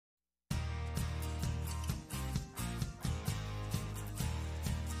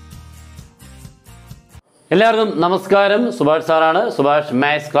എല്ലാവർക്കും നമസ്കാരം. സുഭാഷ് സാറാണ്. സുഭാഷ്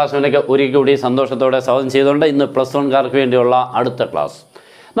മാത്സ് ക്ലാസ്സിലേക്ക് ഒരിക്കൽ കൂടി സന്തോഷത്തോടെ സ്വാഗതം ചെയ്തുകൊണ്ട് ഇന്ന് +1 കാർക്ക് വേണ്ടിയുള്ള അടുത്ത ക്ലാസ്.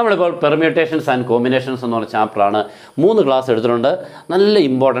 നമ്മളിപ്പോൾ പെർമ്യൂട്ടേഷൻസ് ആൻഡ് കോമ്പിനേഷൻസ് എന്ന് പറഞ്ഞ ചാപ്റ്ററാണ് 3 ക്ലാസ് എടുത്തിട്ടുണ്ട്. നല്ല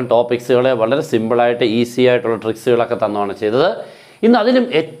ഇമ്പോർട്ടൻറ്റ് ടോപ്പിക്സുകളെ വളരെ സിമ്പിളായിട്ട് ഈസി ആയിട്ടുള്ള ട്രിക്സുകളൊക്കെ തന്നുമാണ് ചെയ്തത്. ഇന്ന് അതിലും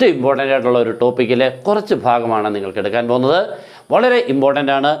ഏറ്റവും ഇമ്പോർട്ടൻ്റ് ആയിട്ടുള്ള ഒരു ടോപ്പിക്കിലെ കുറച്ച് ഭാഗമാണ് നിങ്ങൾക്ക് എടുക്കാൻ പോകുന്നത്. വളരെ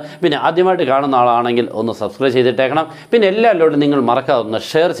ഇമ്പോർട്ടൻ്റ് ആണ്. പിന്നെ ആദ്യമായിട്ട് കാണുന്ന ആളാണെങ്കിൽ ഒന്ന് സബ്സ്ക്രൈബ് ചെയ്തിട്ടേക്കണം. പിന്നെ എല്ലാവരോടും നിങ്ങൾ മറക്കാതെ ഒന്ന്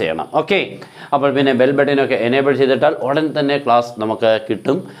ഷെയർ ചെയ്യണം. ഓക്കെ, അപ്പോൾ പിന്നെ ബെൽ ബട്ടനൊക്കെ എനേബിൾ ചെയ്തിട്ടാൽ ഉടൻ തന്നെ ക്ലാസ് നമുക്ക്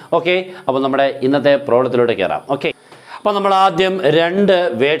കിട്ടും. ഓക്കെ, അപ്പോൾ നമ്മുടെ ഇന്നത്തെ പ്രോബ്ലത്തിലോട്ട് കയറാം. ഓക്കെ, അപ്പോൾ നമ്മൾ ആദ്യം 2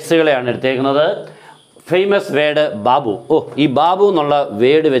 വേർഡ്സുകളെയാണ് എടുത്തേക്കുന്നത്. Famous word Babu. ഈ ബാബു എന്നുള്ള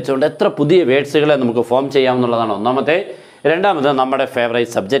വേർഡ് വെച്ചുകൊണ്ട് എത്ര പുതിയ വേർഡ്സുകളെ നമുക്ക് ഫോം ചെയ്യാമെന്നുള്ളതാണ് ഒന്നാമത്തെ. രണ്ടാമത് നമ്മുടെ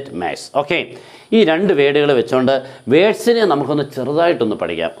ഫേവറേറ്റ് സബ്ജക്റ്റ് മാത്സ്. ഓക്കെ, ഈ 2 വേർഡുകൾ വെച്ചുകൊണ്ട് വേർഡ്സിനെ നമുക്കൊന്ന് ചെറുതായിട്ടൊന്ന്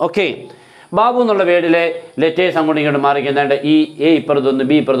പഠിക്കാം. ഓക്കെ, ബാബു എന്നുള്ള വേർഡിലെ ലെറ്റേഴ്സ് അങ്ങോട്ടും ഇങ്ങോട്ട് മാറിക്കുന്നുണ്ട്. ഈ എ ഇപ്പുറത്തൊന്ന്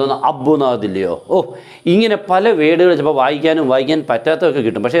ബി ഇപ്പുറത്തൊന്ന് അബ്ബു എന്നാകത്തില്ലയോ? ഇങ്ങനെ പല വേർഡുകൾ ചിലപ്പോൾ വായിക്കാൻ പറ്റാത്തതൊക്കെ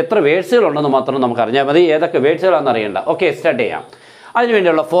കിട്ടും. പക്ഷേ എത്ര വേർഡ്സുകളുണ്ടെന്ന് മാത്രം നമുക്ക് അറിഞ്ഞാൽ മതി. ഏതൊക്കെ വേർഡ്സുകളാണെന്ന് അറിയണ്ട. ഓക്കെ, സ്റ്റാർട്ട് ചെയ്യാം.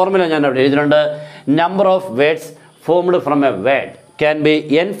 അതിനുവേണ്ടിയുള്ള ഫോർമുല ഞാൻ അവിടെ എഴുതിയിട്ടുണ്ട്. Number of words formed from A word can be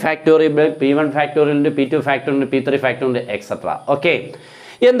n factorial, p1 factorial into p2 factorial into p3 factorial into etc. Okay,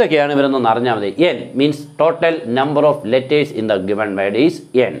 എന്തൊക്കെയാണ് ഇവരൊന്നും അറിഞ്ഞാൽ മതി. n means total number of letters in the given word is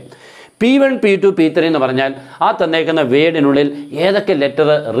n. p1 p2 p3 എന്ന് പറഞ്ഞാൽ ആ തന്നേക്കുന്ന വേർഡിനുള്ളിൽ ഏതൊക്കെ letter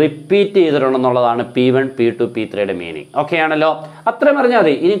repeat ചെയ്തിട്ടുണ്ടെന്നുള്ളതാണ് p1 p2 p3യുടെ meaning. Okay ആണല്ലോ, അത്രയും അറിഞ്ഞാൽ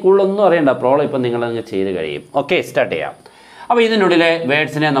മതി. ഇനി കൂടുതലൊന്നും അറിയണ്ട. പ്രോബ്ലം ഇപ്പം നിങ്ങളങ്ങ് ചെയ്ത് കഴിയും. ഓക്കെ, സ്റ്റാർട്ട് ചെയ്യാം. അപ്പോൾ ഇതിനുള്ളിലെ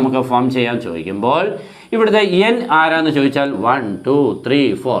വേർഡ്സിനെ നമുക്ക് ഫോം ചെയ്യാൻ ചോദിക്കുമ്പോൾ ഇവിടുത്തെ n ആരാന്ന് ചോദിച്ചാൽ 1 2 3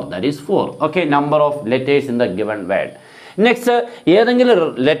 4, that is 4. Okay, number of letters in the given word. Next, ഏതെങ്കിലും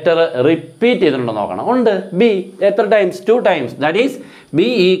ലെറ്റർ റിപ്പീറ്റ് ചെയ്തിട്ടുണ്ടോ നോക്കണം. ഉണ്ട്. ബി എത്ര times? 2 times. That is B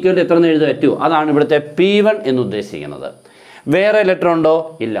equal to എത്ര എന്ന് എഴുതുക? 2. അതാണ് ഇവിടുത്തെ p1 എന്ന് ഉദ്ദേശിക്കുന്നത്. വേറെ ലെറ്റർ ഉണ്ടോ?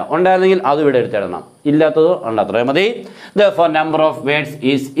 ഇല്ല. ഉണ്ടായിരുന്നെങ്കിൽ അത് ഇവിടെ എടുത്തിടണം. ഇല്ലാത്തതോ ഉണ്ട്. അത്രയും മതി. Therefore, number of words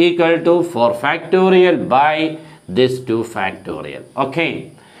is equal to 4 factorial by this 2 factorial. Okay,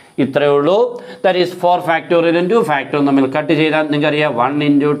 ഇത്രയേ ഉള്ളൂ. ദാറ്റ് ഈസ് 4 ഫാക്ടോറിയൽ 2 ഫാക്ടോറിയൽ തമ്മിൽ കട്ട് ചെയ്താൽ നിങ്ങൾക്കറിയാം 1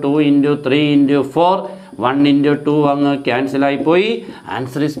 × 2 × 3 × 4, 1 × 2 അങ്ങ് ക്യാൻസലായിപ്പോയി.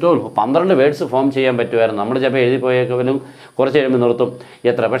 Answer is 12. 12 വേർഡ്സ് ഫോം ചെയ്യാൻ പറ്റുമായിരുന്നു. നമ്മൾ ചിലപ്പോൾ എഴുതിപ്പോയേക്കലും കുറച്ച് കഴിയുമ്പോൾ നിർത്തും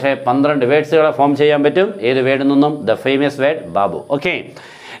എത്ര. പക്ഷേ 12 വേർഡ്സുകളെ ഫോം ചെയ്യാൻ പറ്റും. ഏത് വേർഡിൽ നിന്നും? The famous word Babu. Okay,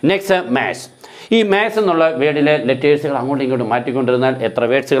 next maths. ഈ മാത്സ് എന്നുള്ള വേർഡിലെ ലെറ്റേഴ്സുകൾ അങ്ങോട്ടും ഇങ്ങോട്ടും മാറ്റിക്കൊണ്ടിരുന്നാൽ എത്ര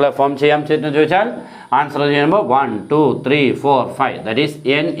വേർഡ്സുകളെ ഫോം ചെയ്യാൻ പറ്റുമെന്ന് ചോദിച്ചാൽ ആൻസർ ചെയ്യുമ്പോൾ 1 2 3 4 5, that is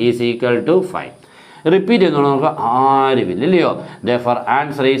n is equal to 5. Repeat ചെയ്യുന്നത് നമുക്ക് ആരുമില്ലല്ലോ. Therefore,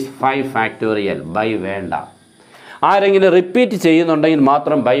 answer is 5 factorial. By വേണ്ട. ആരെങ്കിലും റിപ്പീറ്റ് ചെയ്യുന്നുണ്ടെങ്കിൽ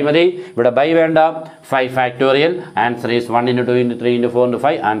മാത്രം ബൈ മതി. ഇവിടെ ബൈ വേണ്ട. 5 factorial. Answer is 1 × 2 × 3 × 4 ×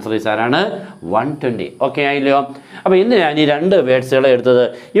 5. Answer is ആരാണ്? 120. ഓക്കെ ആയില്ലയോ? അപ്പോൾ ഇന്ന് ഞാൻ ഈ 2 വേർഡ്സുകളെ എടുത്തത്.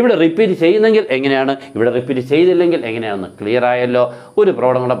 ഇവിടെ റിപ്പീറ്റ് ചെയ്യുന്നെങ്കിൽ എങ്ങനെയാണ്, ഇവിടെ റിപ്പീറ്റ് ചെയ്തില്ലെങ്കിൽ എങ്ങനെയാണെന്ന് ക്ലിയർ ആയല്ലോ. ഒരു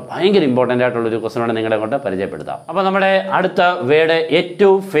പ്രോബ്ലം കൂടെ ഭയങ്കര ഇമ്പോർട്ടൻ്റ് ആയിട്ടുള്ളൊരു ക്വസ്റ്റനാണ് നിങ്ങളെ കൊണ്ട് പരിചയപ്പെടുത്താം. അപ്പോൾ നമ്മുടെ അടുത്ത വേർഡ്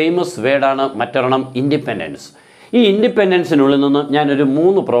ഏറ്റവും ഫേമസ് വേർഡാണ് മറ്റൊരെണ്ണം ഇൻഡിപെൻഡൻസ്. ഈ ഇൻഡിപെൻഡൻസിനുള്ളിൽ നിന്ന് ഞാനൊരു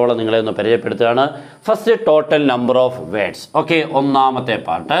 3 പ്രോബ്ലം നിങ്ങളെ ഒന്ന് പരിചയപ്പെടുത്തുകയാണ്. First, total number of words. Okay, ഒന്നാമത്തെ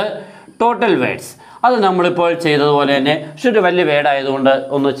പാർട്ട് ടോട്ടൽ വേർഡ്സ്. അത് നമ്മളിപ്പോൾ ചെയ്തതുപോലെ തന്നെ പക്ഷെ ഒരു വലിയ വേർഡ് ആയതുകൊണ്ട്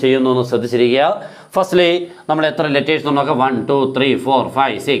ഒന്ന് ചെയ്യുന്നൊന്ന് ശ്രദ്ധിച്ചിരിക്കുക. ഫസ്റ്റ്ലി നമ്മൾ എത്ര ലെറ്റേഴ്സ് നോക്കാം? 1 2 3 4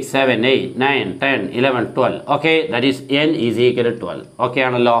 5 6 7 8 9 10 11 12. Okay, that is n is equal to 12. Okay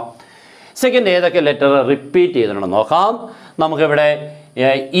ആണല്ലോ. സെക്കൻഡ്, ഏതൊക്കെ ലെറ്റർ റിപ്പീറ്റ് ചെയ്തിട്ടുണ്ടെന്ന് നോക്കാം. നമുക്കിവിടെ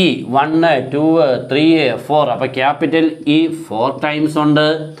ഇ 1 2 3 4. അപ്പോൾ ക്യാപിറ്റൽ ഇ 4 ടൈംസ് ഉണ്ട്.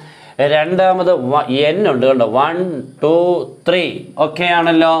 രണ്ടാമത് n ഉണ്ട്, കണ്ടോ? 1 2 3. ഓക്കെ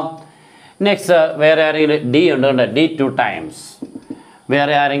ആണല്ലോ. നെക്സ്റ്റ്, വേറെ ആരെങ്കിലും ഡി ഉണ്ട്, കണ്ടോ? D 2 times.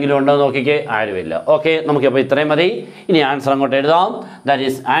 വേറെ ആരെങ്കിലും ഉണ്ടോ നോക്കിക്കേ? ആരുമില്ല. ഓക്കെ, നമുക്കപ്പോൾ ഇത്രയും മതി. ഇനി ആൻസർ അങ്ങോട്ട് എഴുതാം. That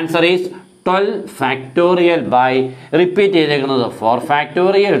is answer is 12 factorial by repeat ചെയ്തേക്കുന്നത് 4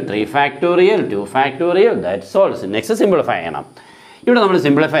 factorial 3 factorial 2 factorial. That's all. Next simplify ചെയ്യണം. ഇവിടെ നമ്മൾ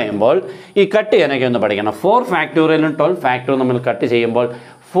സിംപ്ലിഫൈ ചെയ്യുമ്പോൾ ഈ കട്ട് ചെയ്യാനൊക്കെ ഒന്ന് പഠിക്കണം. 4 ഫാക്ടോറിയലും 12 ഫാക്ടോറിയൽ നമ്മൾ കട്ട് ചെയ്യുമ്പോൾ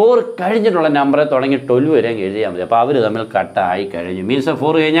 4 കഴിഞ്ഞിട്ടുള്ള നമ്പറെ തുടങ്ങി 12 വരെ അങ്ങ് എഴുതിയാൽ മതി. അപ്പോൾ അവർ തമ്മിൽ കട്ടായി കഴിഞ്ഞു. മീൻസ്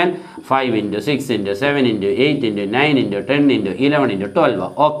 4 കഴിഞ്ഞാൽ 5 × 6 × 7 × 8 × 9 × 10 × 11 ×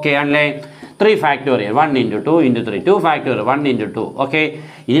 12. ഓക്കെ ആണല്ലേ. 3 ഫാക്ടോറിയൽ 1 × 2 × 3 2 ഫാക്ടോറിയൽ 1 × 2. ഓക്കെ,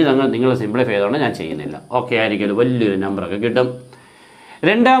 ഇനി നിങ്ങൾ സിംപ്ലിഫൈ ചെയ്തോണ്ട് ഞാൻ ചെയ്യുന്നില്ല. ഓക്കെ ആയിരിക്കും, വലിയൊരു നമ്പറൊക്കെ കിട്ടും.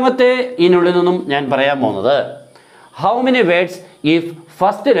 രണ്ടാമത്തെ ഇതിനുള്ളിൽ നിന്നും ഞാൻ പറയാൻ പോകുന്നത് how many words if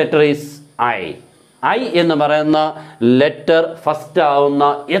first letter is I. I എന്ന് പറയുന്ന ലെറ്റർ ഫസ്റ്റ് ആവുന്ന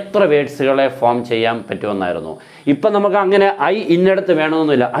എത്ര വേർഡ്സുകളെ ഫോം ചെയ്യാൻ പറ്റുമെന്നായിരുന്നു. ഇപ്പം നമുക്ക് അങ്ങനെ ഐ ഇന്നടത്ത്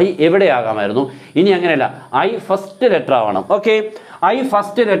വേണമെന്നില്ല. ഐ എവിടെയാകാമായിരുന്നു. ഇനി അങ്ങനെയല്ല, ഐ ഫസ്റ്റ് ലെറ്റർ ആവണം. ഓക്കെ, ഐ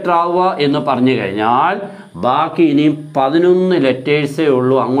ഫസ്റ്റ് ലെറ്റർ ആവുക എന്ന് പറഞ്ഞു കഴിഞ്ഞാൽ ബാക്കി ഇനിയും 11 ലെറ്റേഴ്സേ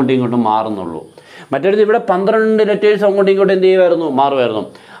ഉള്ളൂ, അങ്ങോട്ടും ഇങ്ങോട്ടും മാറുന്നുള്ളൂ. മറ്റൊരു ഇവിടെ 12 ലെറ്റേഴ്സ് അങ്ങോട്ടും ഇങ്ങോട്ടും എന്ത് ചെയ്യുമായിരുന്നു, മാറുമായിരുന്നു.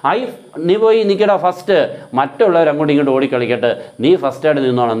 നീ പോയി നിൽക്കടാ ഫസ്റ്റ്, മറ്റുള്ളവർ അങ്ങോട്ടും ഇങ്ങോട്ട് ഓടിക്കളിക്കട്ടെ, നീ ഫസ്റ്റ് ആയിട്ട്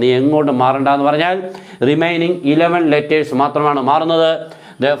നിന്നോണം, നീ എങ്ങോട്ടും മാറണ്ടെന്ന് പറഞ്ഞാൽ റിമൈനിങ് 11 ലെറ്റേഴ്സ് മാത്രമാണ് മാറുന്നത്.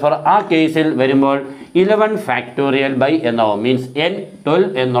 Therefore ആ കേസിൽ വരുമ്പോൾ 11 ഫാക്ടോറിയൽ ബൈ എന്നാവും. മീൻസ് n12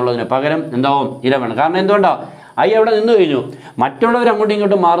 എന്നുള്ളതിന് പകരം എന്താവും 11. കാരണം എന്തുകൊണ്ടാ, അവിടെ നിന്ന് കഴിഞ്ഞു, മറ്റുള്ളവർ അങ്ങോട്ടും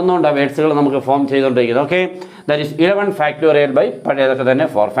ഇങ്ങോട്ടും മാറുന്നതുകൊണ്ടാണ് വേർഡ്സുകൾ നമുക്ക് ഫോം ചെയ്തുകൊണ്ടിരിക്കുന്നത്. Okay, that is 11 factorial by പഴയതൊക്കെ തന്നെ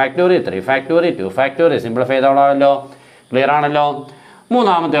 4 factorial 3 factorial 2 factorial. Simplify ചെയ്തോളാമല്ലോ, clear ആണല്ലോ.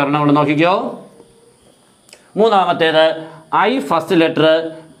 മൂന്നാമത്തെ ഒരെണ്ണം കൂടെ നോക്കിക്കോ. മൂന്നാമത്തേത് I first letter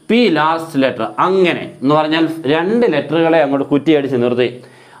P last letter. അങ്ങനെ എന്ന് പറഞ്ഞാൽ 2 ലെറ്ററുകളെ അങ്ങോട്ട് കുറ്റിയടിച്ച് നിർത്തി.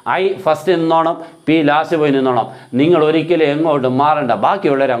 I ഫസ്റ്റ് നിന്നോണം, P ലാസ്റ്റ് പോയി നിന്നോണം. നിങ്ങൾ ഒരിക്കലും എങ്ങോട്ടും മാറണ്ട,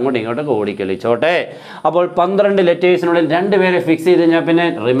 ബാക്കിയുള്ളവർ അങ്ങോട്ടും ഇങ്ങോട്ടൊക്കെ ഓടിക്കളിച്ചോട്ടെ. അപ്പോൾ 12 ലെറ്റേഴ്സിനുള്ളിൽ 2 പേരെ ഫിക്സ് ചെയ്ത് കഴിഞ്ഞാൽ പിന്നെ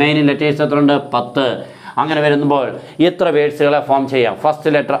റിമൈനിങ് ലെറ്റേഴ്സ് എത്ര ഉണ്ട്, 10. അങ്ങനെ വരുമ്പോൾ എത്ര വേർഡ്സുകളെ ഫോം ചെയ്യാം?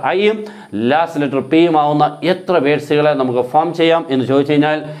 ഫസ്റ്റ് ലെറ്റർ ഐയും ലാസ്റ്റ് ലെറ്റർ പിയും ആവുന്ന എത്ര വേർഡ്സുകളെ നമുക്ക് ഫോം ചെയ്യാം എന്ന് ചോദിച്ചു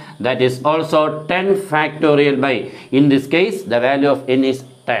കഴിഞ്ഞാൽ that is also 10 factorial by. In this case the value of n is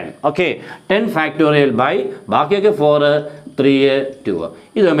 10. Okay, 10 factorial by, ബാക്കിയൊക്കെ 4 3 2.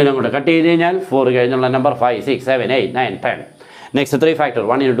 ഇത് തമ്മിൽ അങ്ങോട്ട് കട്ട് ചെയ്ത് കഴിഞ്ഞാൽ 4 കഴിഞ്ഞുള്ള number 5 6 7 8 9 10. Next 3 factor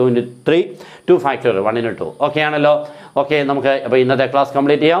 1 into 2 into 3 2 factor 1 into 2. Okay ആണല്ലോ. ഓക്കെ, നമുക്ക് അപ്പോൾ ഇന്നത്തെ ക്ലാസ്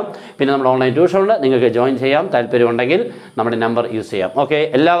കംപ്ലീറ്റ് ചെയ്യാം. പിന്നെ നമ്മുടെ ഓൺലൈൻ ട്യൂഷൻ ഉണ്ട്, നിങ്ങൾക്ക് ജോയിൻ ചെയ്യാം. താല്പര്യമുണ്ടെങ്കിൽ നമ്മുടെ നമ്പർ യൂസ് ചെയ്യാം. ഓക്കെ,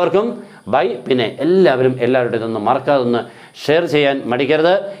 എല്ലാവർക്കും ബൈ. പിന്നെ എല്ലാവരുടെ ഇതൊന്നും മറക്കാതെ ഒന്ന് ഷെയർ ചെയ്യാൻ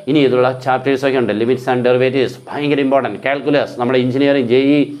മടിക്കരുത്. ഇനി ഇതിലുള്ള ചാപ്റ്റേഴ്സൊക്കെ ഉണ്ട്, ലിമിറ്റ്സ് ആൻഡ് ഡെറിവേറ്റീവ്സ് ഭയങ്കര ഇമ്പോർട്ടൻറ്റ്, കാൽക്കുലസ്, നമ്മുടെ എഞ്ചിനീയറിംഗ്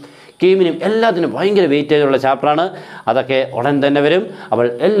JEE കീമിനും എല്ലാത്തിനും ഭയങ്കര വെയിറ്റേജുള്ള ചാപ്റ്ററാണ്. അതൊക്കെ ഉടൻ തന്നെ വരും. അപ്പോൾ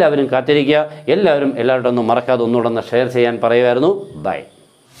എല്ലാവരും കാത്തിരിക്കുക. എല്ലാവരും എല്ലാവരോടൊന്നും മറക്കാതെ ഒന്നുകൂടെ ഒന്ന് ഷെയർ ചെയ്യാൻ പറയുമായിരുന്നു. ബൈ.